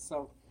 ounces.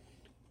 So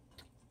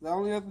the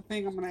only other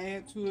thing I'm going to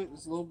add to it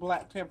is a little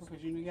black pepper,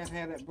 because you got to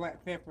have that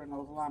black pepper in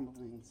those lima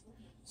beans.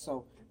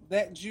 So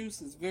that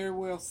juice is very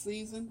well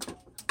seasoned.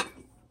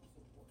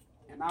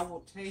 And I will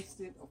taste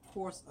it, of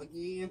course,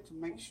 again to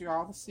make sure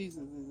all the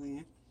seasoning is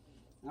in.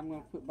 I'm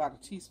going to put about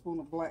a teaspoon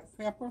of black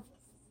pepper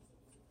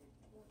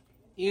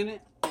in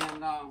it.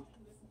 And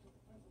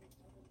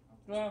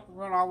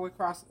run all the way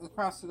across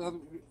to the other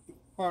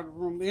part of the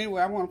room. But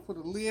anyway, I want to put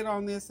a lid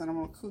on this, and I'm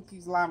going to cook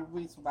these lima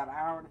beans for about an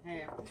hour and a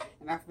half.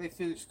 And after they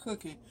finish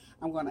cooking,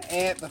 I'm going to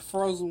add the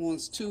frozen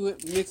ones to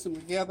it, mix them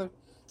together,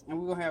 and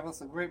we're going to have us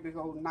a great big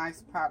old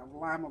nice pot of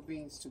lima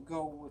beans to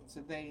go with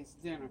today's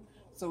dinner.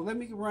 So let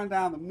me run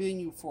down the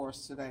menu for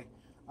us today.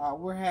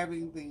 We're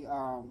having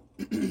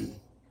the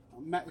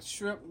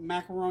shrimp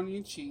macaroni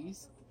and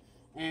cheese,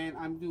 and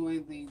I'm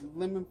doing the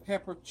lemon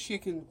pepper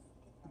chicken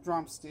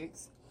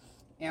drumsticks,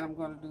 and I'm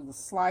going to do the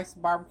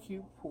sliced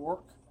barbecue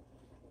pork,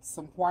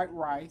 some white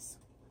rice,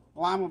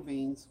 lima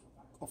beans,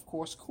 of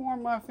course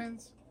corn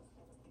muffins,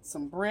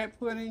 some bread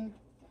pudding,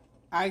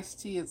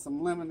 iced tea, and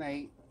some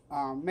lemonade.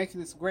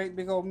 Making this great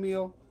big old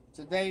meal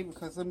today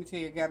because let me tell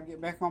you, I got to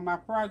get back on my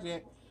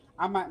project.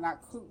 I might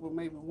not cook, but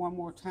maybe one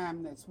more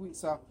time next week.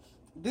 So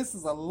this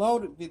is a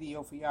loaded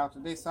video for y'all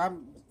today. So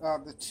I'm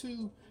the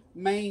two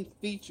main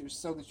features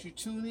so that you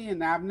tune in.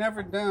 Now, I've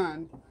never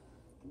done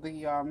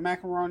the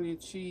macaroni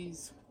and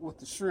cheese with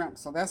the shrimp,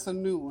 so that's a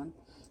new one.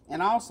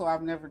 And also,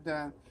 I've never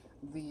done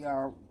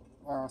the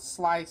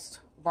sliced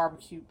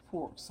barbecue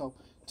pork. So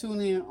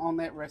tune in on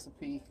that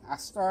recipe. I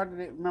started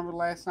it, remember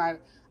last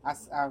night,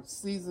 I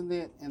seasoned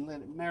it and let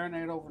it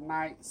marinate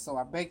overnight. So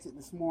I baked it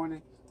this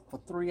morning for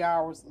 3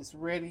 hours. It's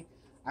ready.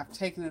 I've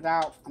taken it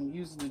out. I'm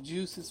using the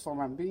juices for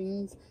my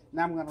beans.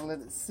 Now I'm going to let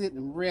it sit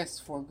and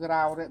rest for a good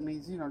hour. That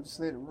means, just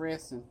let it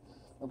rest and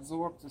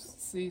absorb the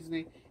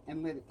seasoning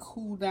and let it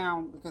cool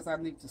down because I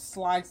need to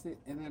slice it.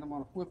 And then I'm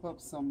going to whip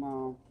up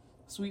some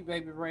Sweet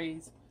Baby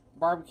Ray's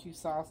barbecue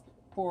sauce,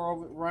 pour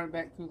over it, run it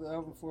back through the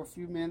oven for a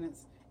few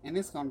minutes, and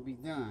it's going to be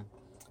done.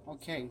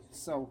 Okay,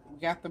 so we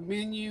got the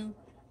menu.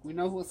 We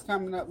know what's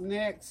coming up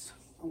next.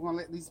 I'm going to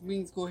let these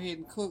beans go ahead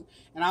and cook,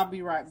 and I'll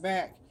be right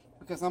back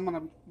because I'm going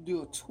to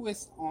do a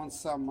twist on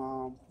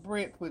some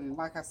bread pudding.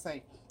 Like I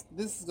say,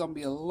 this is going to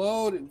be a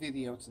loaded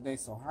video today,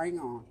 so hang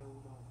on.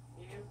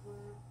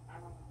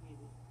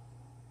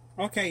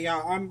 Okay,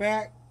 y'all, I'm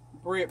back.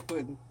 Bread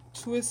pudding.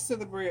 Twist to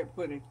the bread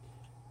pudding.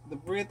 The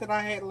bread that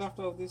I had left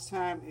over this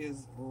time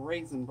is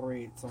raisin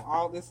bread. So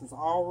all this is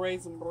all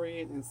raisin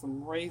bread and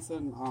some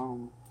raisin,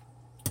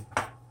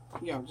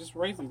 just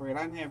raisin bread.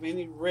 I didn't have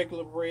any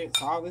regular bread,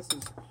 so all this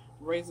is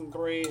raisin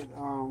bread.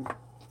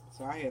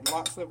 So I had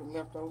lots of it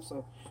left over,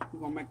 so we're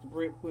going to make the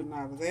bread pudding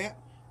out of that.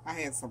 I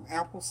had some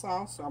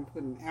applesauce, so I'm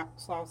putting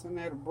applesauce in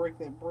there to break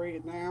that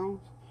bread down.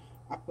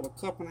 I put a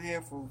cup and a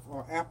half of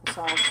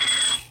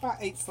applesauce, about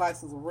 8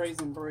 slices of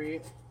raisin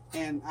bread,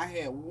 and I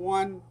had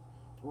one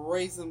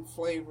raisin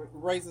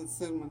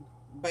cinnamon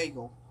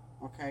bagel.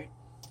 Okay,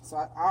 so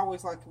I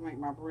always like to make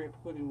my bread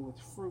pudding with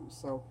fruit.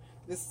 So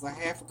this is a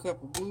half a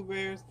cup of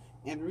blueberries,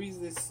 and the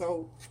reason it's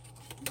so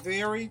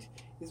varied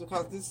is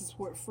because this is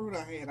what fruit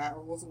I had. I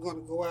wasn't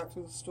going to go out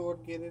to the store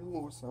to get any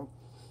more, so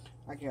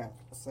I got,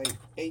 say,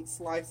 8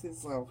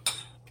 slices of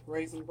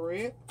raisin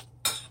bread,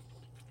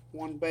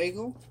 1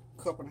 bagel,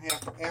 cup and a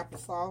half of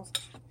applesauce,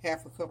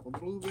 half a cup of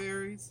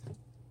blueberries,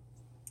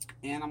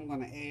 and I'm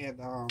going to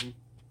add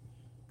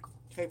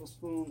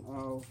tablespoon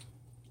of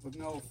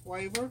vanilla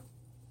flavor,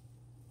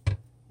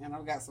 and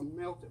I've got some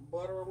melted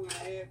butter I'm going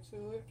to add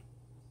to it.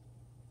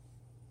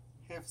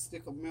 Half a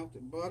stick of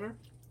melted butter.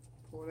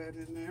 Pour that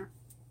in there.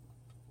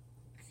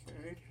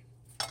 Okay.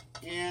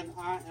 And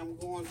I am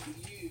going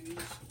to use,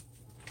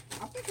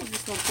 I think I'm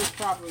just going to put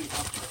probably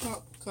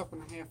a cup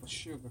and a half of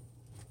sugar.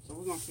 So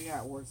we're going to see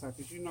how it works out,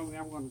 because you know me,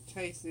 I'm going to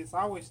taste this.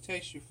 I always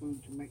taste your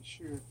food to make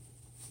sure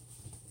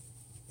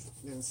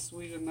that it's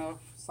sweet enough,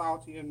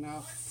 salty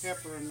enough,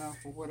 pepper enough,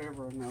 or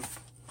whatever enough.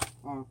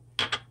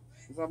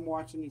 As I'm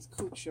watching these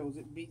cook shows,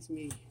 it beats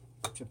me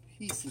to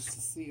pieces to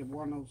see if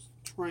one of those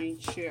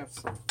trained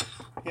chefs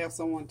have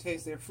someone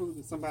taste their food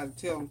and somebody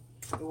tell them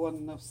there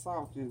wasn't enough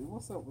salt in it.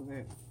 What's up with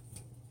that?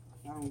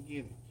 I don't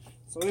get it.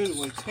 So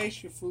anyway,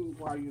 taste your food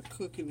while you're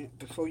cooking it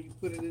before you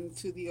put it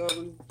into the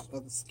oven or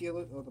the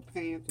skillet or the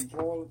pan to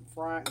boil it,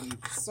 fry it, and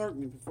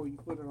certainly before you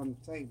put it on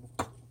the table.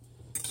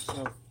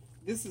 So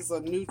this is a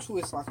new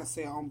twist, like I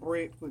said, on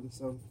bread pudding.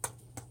 So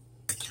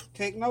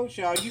take notes,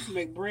 y'all. You can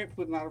make bread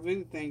pudding out of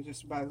anything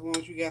just about. As long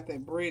as you got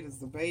that bread as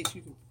the base,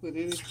 you can put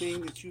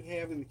anything that you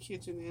have in the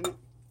kitchen in it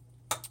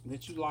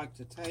that you like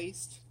to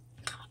taste.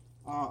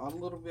 A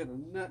little bit of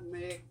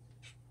nutmeg.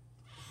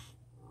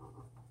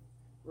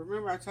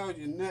 Remember I told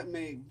you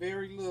nutmeg,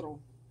 very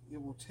little.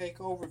 It will take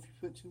over if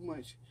you put too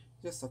much.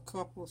 Just a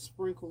couple of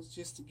sprinkles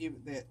just to give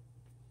it that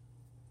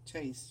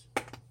taste.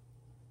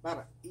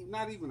 About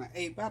an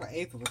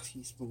eighth of a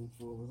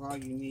teaspoonful is all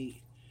you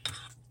need.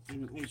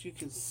 And as you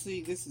can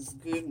see, this is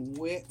good and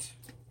wet.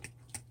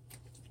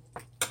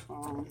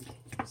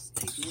 Just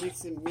keep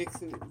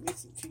mixing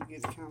till you get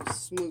it kind of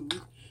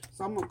smooth.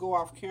 So I'm going to go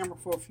off camera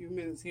for a few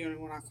minutes here, and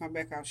when I come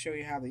back, I'll show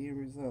you how the end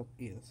result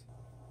is.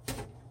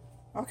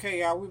 Okay,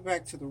 y'all, we're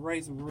back to the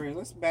raisin bread.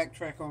 Let's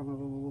backtrack on it a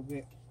little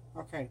bit.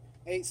 Okay,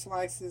 8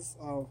 slices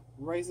of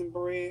raisin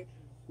bread,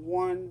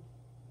 1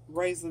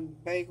 raisin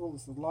bagel.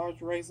 It's a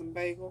large raisin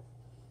bagel.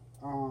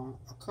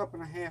 A cup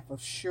and a half of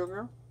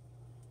sugar,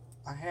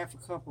 a half a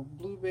cup of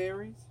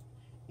blueberries,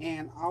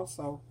 and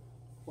also,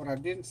 what I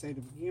didn't say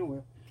to begin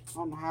with, I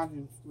don't know how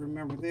to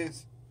remember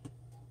this,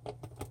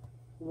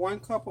 1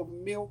 cup of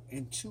milk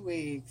and 2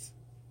 eggs.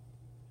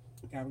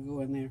 Gotta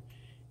go in there.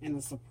 And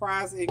the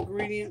surprise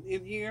ingredient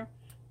in here,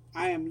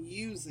 I am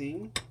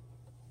using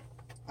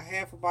a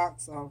half a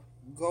box of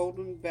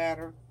golden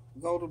batter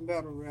golden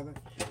butter rather,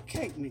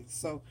 cake mix.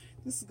 So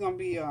this is gonna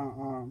be a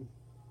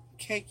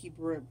cakey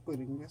bread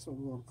pudding. That's what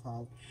we're gonna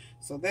call it.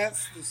 So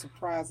that's the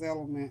surprise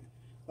element,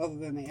 other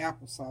than the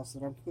applesauce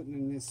that I'm putting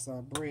in this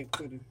bread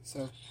pudding.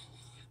 So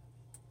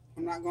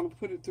I'm not gonna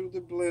put it through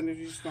the blender.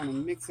 You're just gonna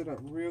mix it up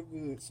real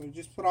good. So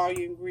just put all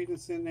your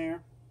ingredients in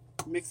there,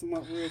 mix them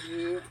up real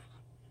good.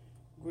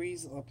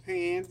 Grease a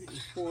pan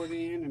and pour it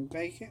in and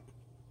bake it.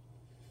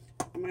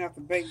 I'm gonna have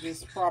to bake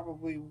this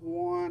probably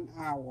 1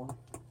 hour,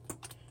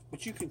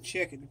 but you can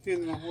check it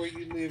depending on where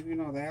you live. You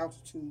know, the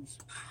altitudes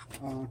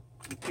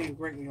depend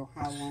greatly on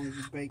how long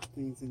you bake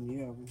things in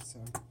the oven. So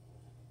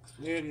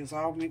there it is,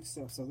 all mixed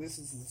up. So this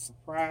is a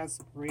surprise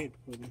bread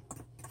pudding.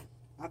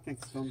 I think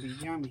it's gonna be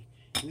yummy.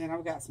 And then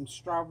I've got some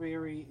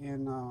strawberry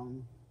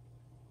and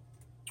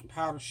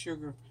powdered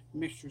sugar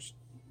mixture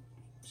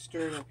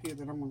stirred up here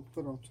that I'm gonna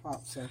put on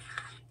top. So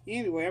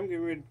anyway, I'm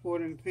getting ready to pour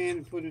it in the pan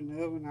and put it in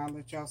the oven. I'll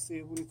let y'all see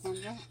it when it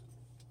comes out.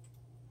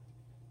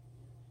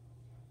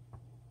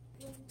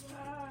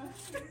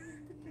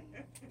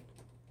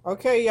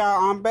 Okay,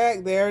 y'all, I'm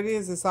back. There it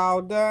is. It's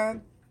all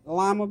done.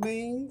 Lima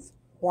beans,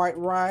 white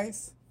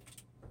rice.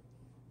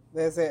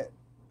 There's that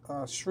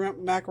shrimp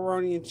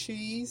macaroni and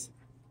cheese,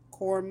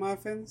 corn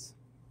muffins,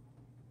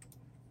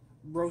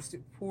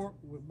 roasted pork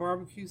with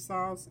barbecue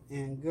sauce,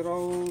 and good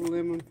old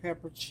lemon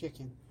pepper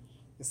chicken.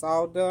 It's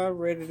all done,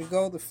 ready to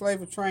go. The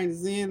flavor train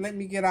is in. Let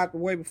me get out the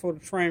way before the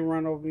train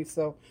run over me.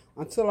 So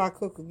until I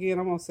cook again,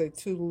 I'm going to say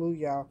toodaloo,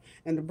 y'all.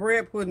 And the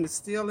bread pudding is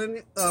still in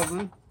the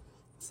oven,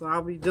 so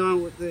I'll be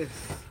done with this.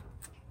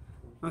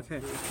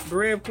 Okay,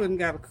 bread pudding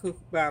got to cook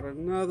about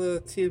another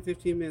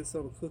 10-15 minutes, so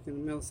it'll cook in the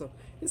middle. So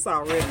it's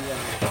all ready,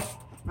 y'all.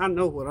 I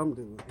know what I'm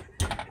doing.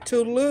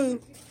 Toodaloo.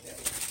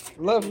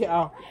 Love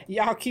y'all.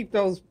 Y'all keep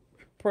those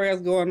prayers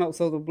going up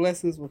so the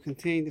blessings will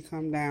continue to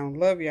come down.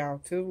 Love y'all.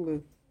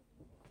 Toodaloo.